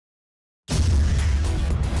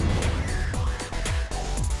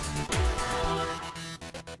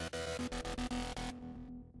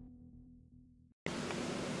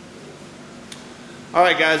All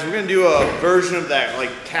right, guys, we're gonna do a version of that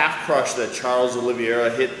like calf crush that Charles Oliveira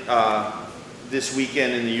hit this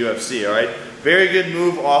weekend in the UFC. All right, very good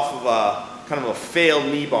move off of kind of a failed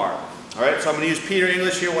knee bar. All right, so I'm gonna use Peter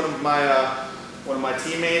English here, one of my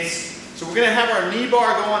teammates. So we're gonna have our knee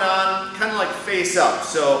bar going on, kind of like face up.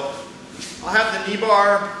 So I'll have the knee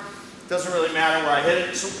bar. Doesn't really matter where I hit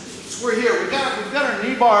it. So we're here. We've got our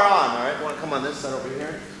knee bar on. All right, want to come on this side over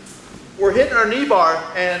here? We're hitting our knee bar,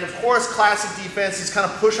 and of course, classic defense is kind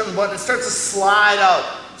of push on the button. It starts to slide out,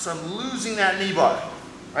 so I'm losing that knee bar,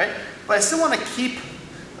 right? But I still want to keep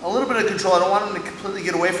a little bit of control. I don't want him to completely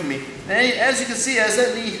get away from me. And as you can see, as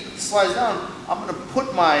that knee slides down, I'm going to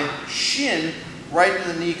put my shin right in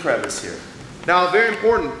the knee crevice here. Now, very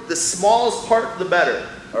important, the smallest part, the better,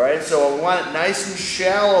 all right? So I want it nice and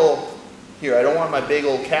shallow here. I don't want my big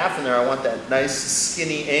old calf in there. I want that nice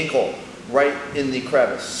skinny ankle right in the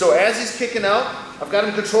crevice. So as he's kicking out, I've got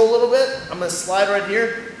him controlled a little bit. I'm going to slide right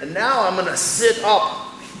here, and now I'm going to sit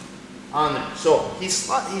up on there. So he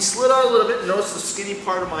slid out a little bit. Notice the skinny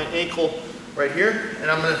part of my ankle right here, and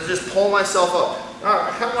I'm going to just pull myself up. Now,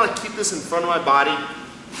 I kind of want to keep this in front of my body.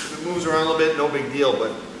 If it moves around a little bit, no big deal,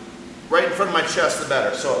 but right in front of my chest, the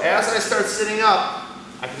better. So as I start sitting up,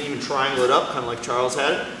 I can even triangle it up, kind of like Charles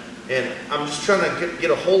had it, and I'm just trying to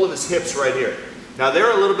get a hold of his hips right here. Now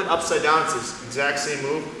they're a little bit upside down, it's the exact same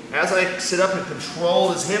move. As I sit up and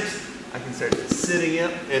control his hips, I can start sitting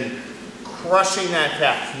up and crushing that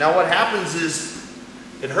calf. Now what happens is,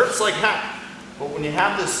 it hurts like heck, but when you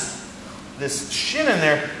have this shin in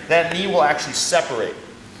there, that knee will actually separate.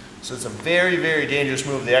 So it's a very, very dangerous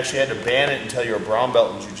move. They actually had to ban it until you're a brown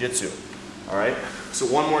belt in Jiu-Jitsu. All right, so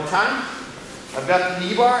one more time. I've got the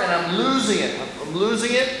knee bar and I'm losing it. I'm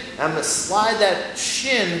losing it, and I'm gonna slide that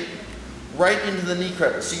shin right into the knee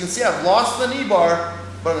crevice. So you can see I've lost the knee bar,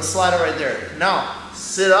 but I'm gonna slide it right there. Now,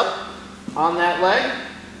 sit up on that leg,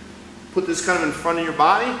 put this kind of in front of your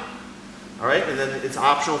body, all right, and then it's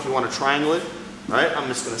optional if you want to triangle it, all right. I'm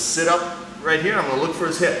just gonna sit up right here, I'm gonna look for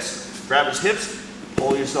his hips. Grab his hips,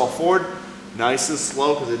 pull yourself forward, nice and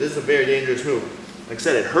slow, because it is a very dangerous move. Like I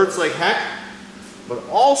said, it hurts like heck, but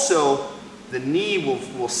also the knee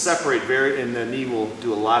will separate and the knee will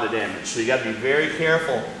do a lot of damage. So you gotta be very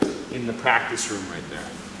careful in the practice room right there.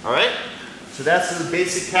 All right? So that's the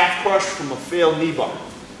basic calf crush from a failed knee bar.